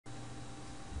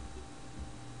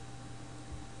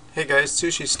Hey guys,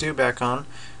 Sushi Stew back on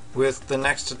with the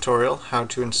next tutorial, how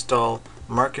to install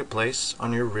Marketplace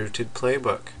on your rooted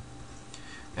Playbook.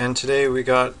 And today we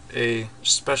got a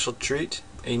special treat,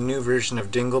 a new version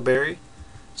of Dingleberry.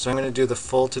 So I'm going to do the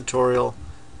full tutorial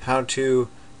how to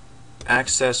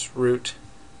access root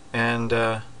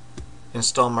and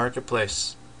install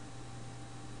Marketplace.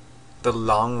 The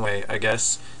long way, I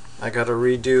guess. I got to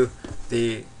redo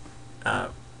the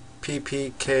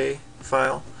PPK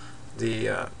file,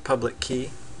 the public key.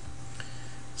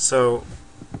 So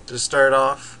to start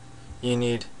off, you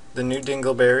need the new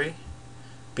Dingleberry,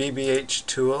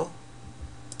 BBHTool,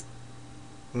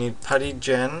 you need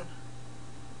PuttyGen,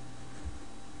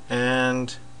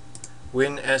 and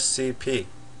WinSCP.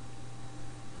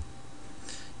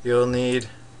 You'll need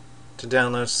to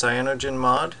download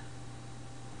CyanogenMod,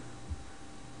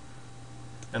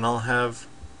 and I'll have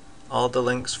all the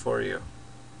links for you.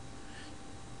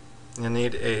 You'll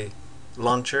need a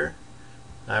launcher.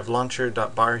 I have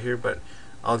launcher.bar here, but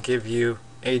I'll give you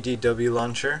ADW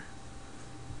launcher.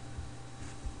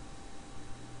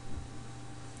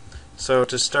 So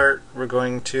to start, we're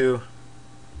going to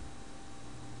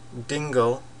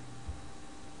dingle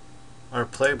our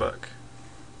playbook.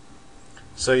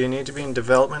 So you need to be in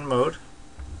development mode.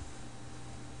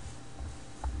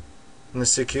 In the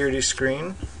security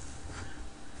screen,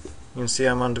 you can see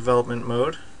I'm on development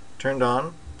mode, turned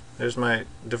on. There's my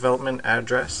development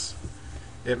address.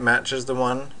 It matches the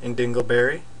one in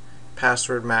Dingleberry.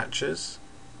 Password matches.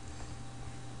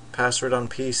 Password on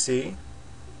PC.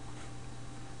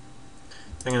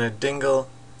 I'm going to dingle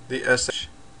the SH.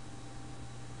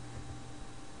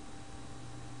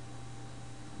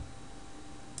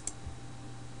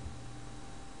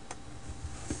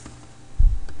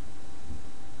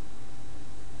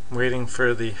 Waiting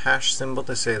for the hash symbol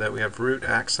to say that we have root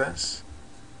access.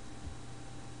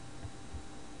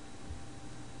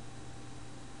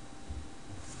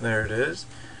 There it is.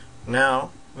 Now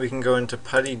we can go into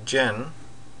PuttyGen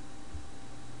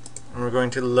and we're going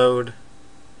to load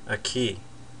a key.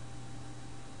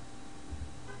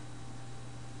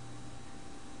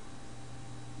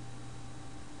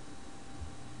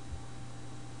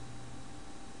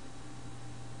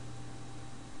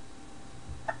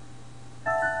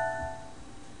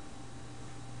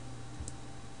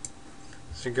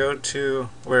 So go to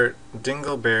where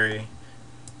Dingleberry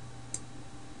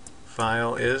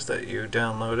file is that you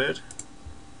downloaded.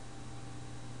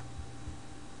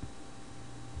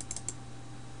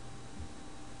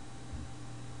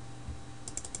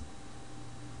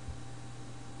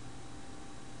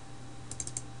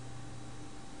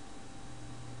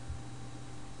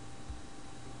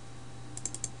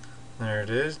 There it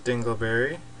is,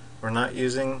 Dingleberry. We're not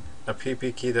using a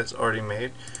PP key that's already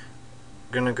made.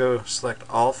 We're going to go select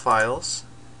all files.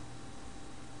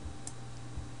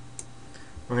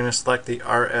 We're going to select the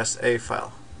RSA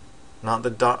file, not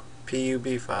the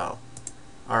 .pub file,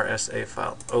 RSA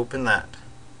file. Open that.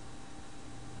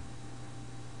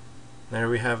 There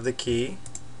we have the key.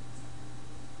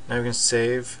 Now we can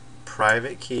save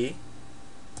private key.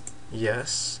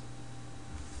 Yes.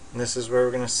 And this is where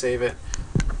we're going to save it.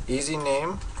 Easy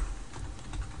name,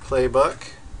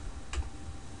 Playbook,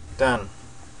 done.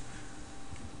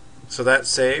 So that's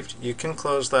saved. You can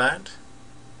close that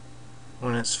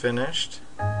when it's finished.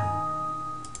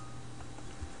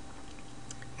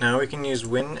 Now we can use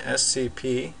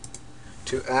WinSCP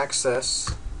to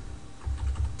access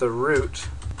the root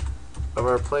of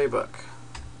our playbook.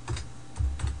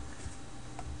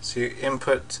 So you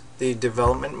input the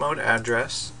development mode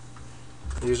address,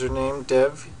 username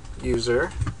dev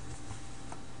user.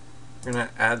 We're going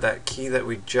to add that key that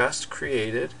we just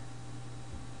created.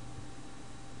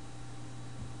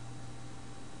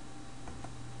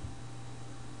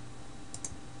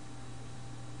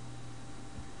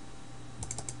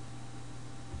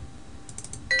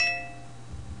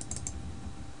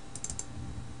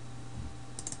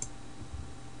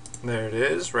 There it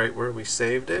is, right where we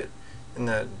saved it in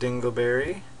the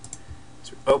Dingleberry.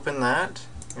 So open that.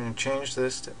 We're going to change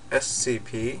this to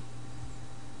SCP.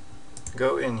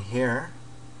 Go in here,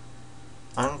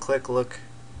 unclick look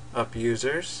up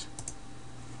users.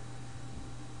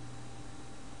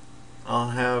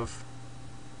 I'll have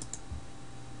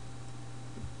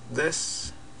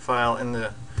this file in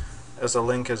the as a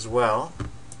link as well.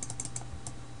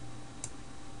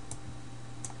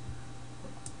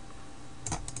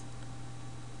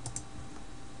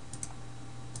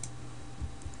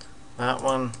 That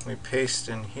one we paste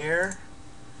in here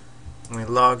and we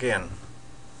log in.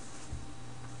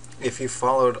 If you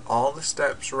followed all the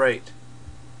steps right,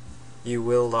 you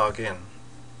will log in.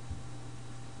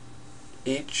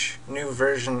 Each new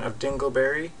version of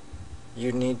Dingleberry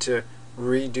you need to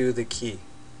redo the key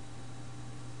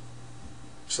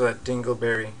so that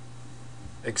Dingleberry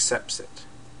accepts it.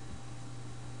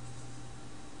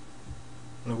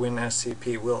 The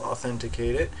WinSCP will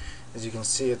authenticate it. As you can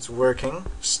see, it's working.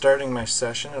 Starting my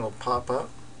session, it'll pop up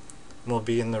and we'll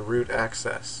be in the root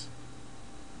access.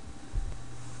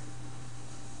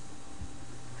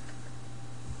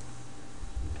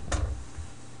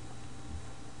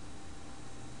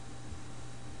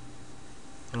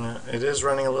 It is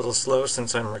running a little slow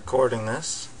since I'm recording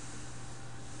this.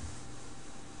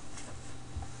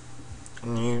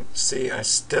 And you see I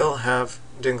still have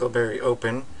Dingleberry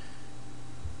open.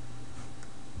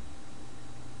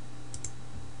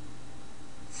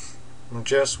 I'm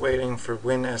just waiting for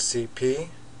WinSCP.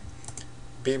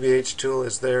 BBHTool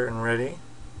is there and ready.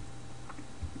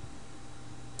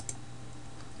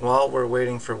 While we're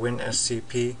waiting for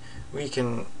WinSCP, we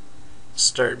can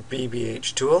start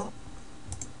BBHTool.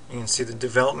 You can see the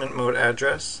development mode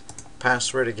address,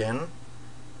 password again.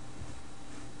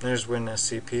 There's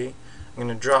WinSCP. I'm going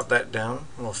to drop that down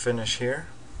and we'll finish here.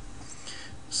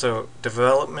 So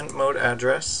development mode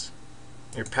address,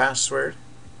 your password.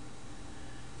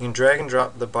 You can drag and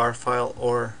drop the bar file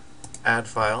or add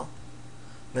file.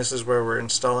 This is where we're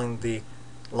installing the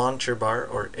launcher bar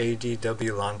or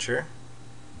ADW launcher.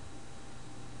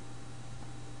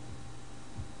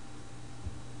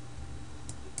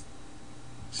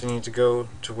 So you need to go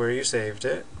to where you saved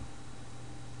it.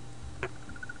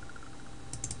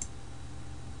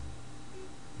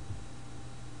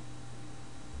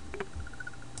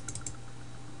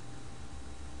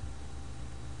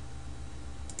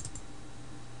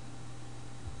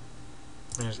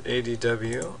 There's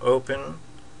ADW, open,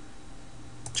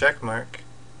 check mark,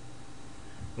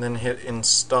 and then hit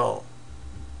install.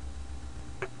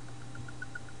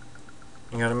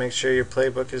 You gotta make sure your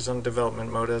playbook is on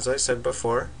development mode, as I said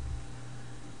before.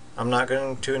 I'm not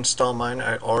going to install mine,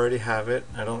 I already have it.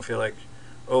 I don't feel like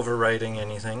overwriting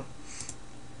anything.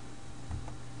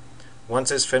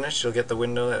 Once it's finished, you'll get the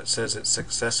window that says it's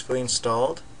successfully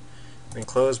installed. You can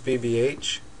close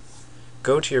BBH,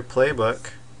 go to your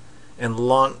playbook, and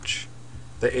launch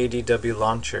the ADW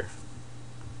launcher.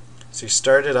 So you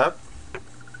start it up,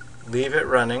 leave it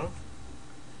running.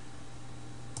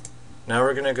 Now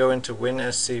we're going to go into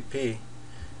WinSCP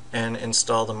and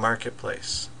install the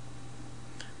marketplace.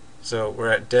 So we're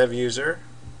at dev user.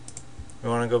 We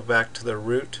want to go back to the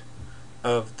root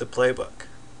of the playbook.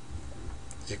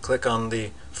 So you click on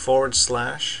the /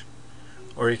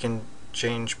 or you can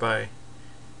change by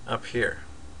up here.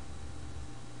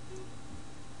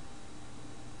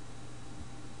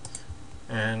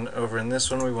 And over in this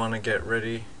one we want to get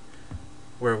ready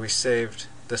where we saved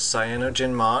the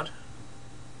cyanogen mod.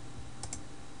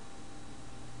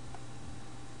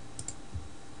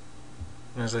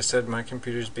 And as I said, my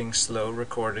computer's being slow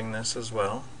recording this as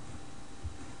well.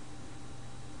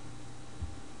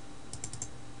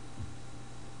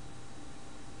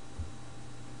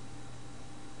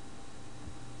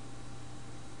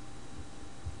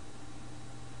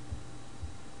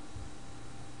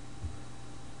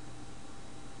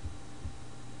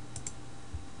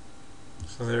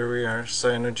 So there we are,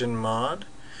 cyanogen mod.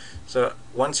 So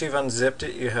once you've unzipped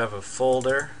it, you have a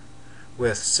folder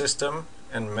with system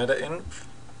and meta-inf.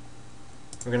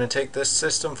 We're going to take this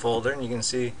system folder, and you can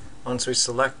see once we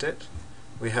select it,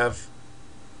 we have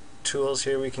tools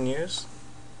here we can use.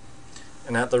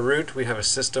 And at the root, we have a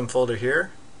system folder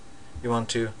here. You want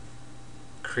to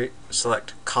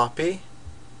select copy.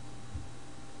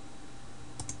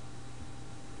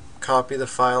 Copy the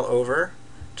file over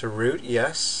to root,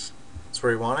 yes. That's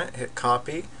where you want it. Hit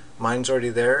copy. Mine's already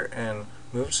there and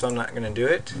moved, so I'm not going to do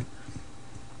it.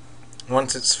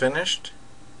 Once it's finished,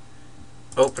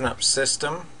 open up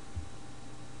System,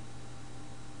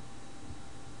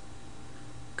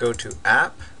 go to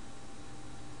App.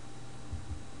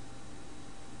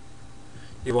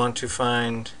 You want to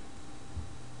find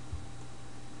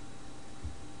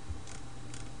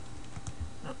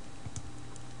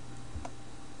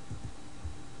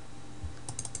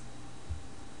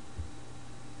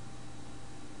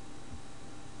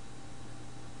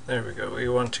there we go. We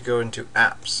want to go into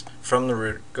Apps. From the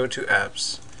root, go to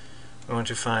Apps. We want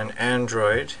to find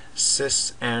Android,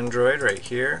 sys Android right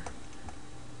here.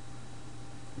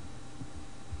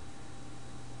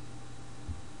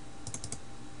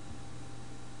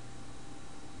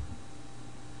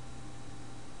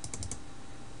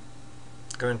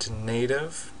 Go into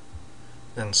native,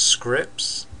 then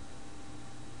scripts,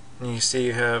 and you see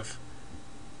you have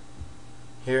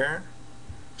here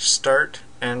start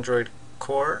Android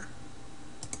core.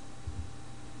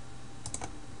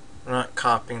 I'm not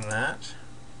copying that.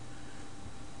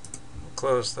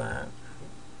 close that.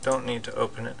 Don't need to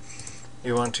open it.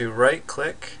 You want to right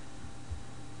click,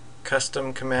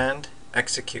 custom command,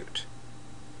 execute.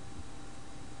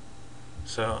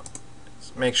 So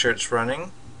make sure it's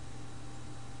running,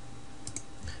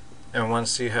 and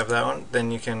once you have that one, then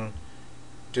you can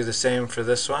do the same for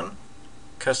this one.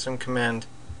 Custom command,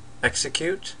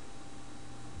 execute.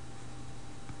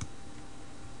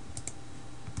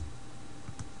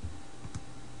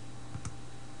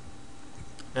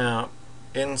 Now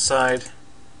inside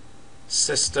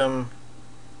system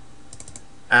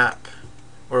app,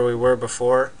 where we were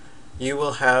before, you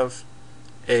will have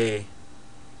a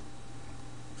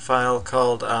file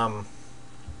called oh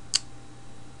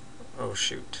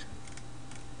shoot,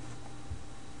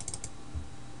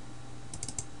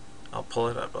 I'll pull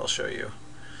it up, I'll show you.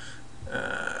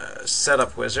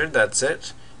 Setup wizard, that's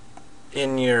it.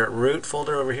 In your root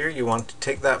folder over here, you want to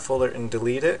take that folder and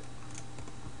delete it.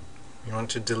 You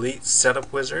want to delete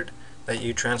setup wizard that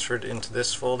you transferred into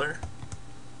this folder.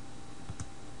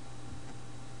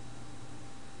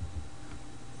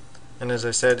 And as I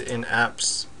said, in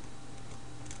apps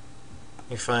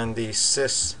you find the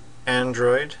sys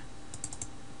Android,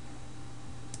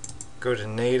 go to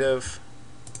native,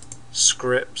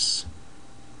 scripts,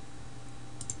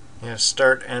 you have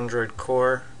start Android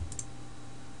core.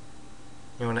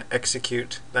 You want to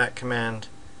execute that command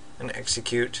and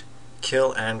execute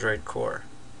kill Android core.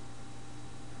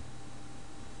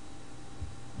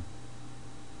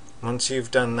 Once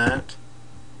you've done that,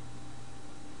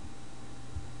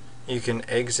 you can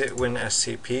exit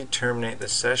WinSCP, terminate the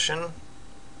session.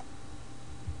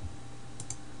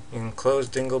 You can close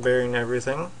Dingleberry and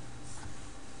everything.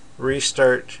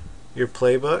 Restart your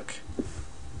Playbook.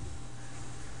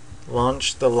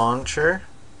 Launch the launcher.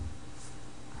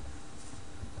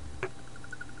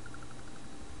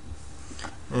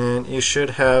 And you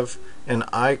should have an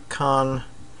icon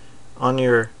on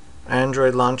your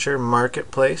Android launcher,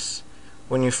 Marketplace.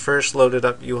 When you first load it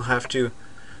up, you'll have to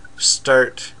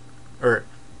start or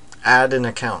add an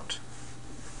account.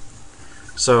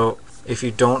 So if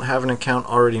you don't have an account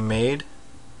already made,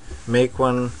 make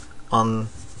one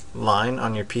online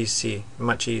on your PC.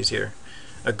 Much easier.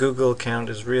 A Google account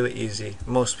is really easy.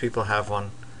 Most people have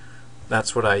one.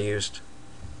 That's what I used.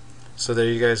 So there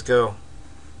you guys go.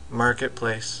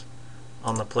 Marketplace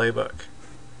on the Playbook.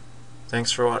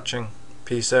 Thanks for watching.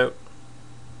 Peace out.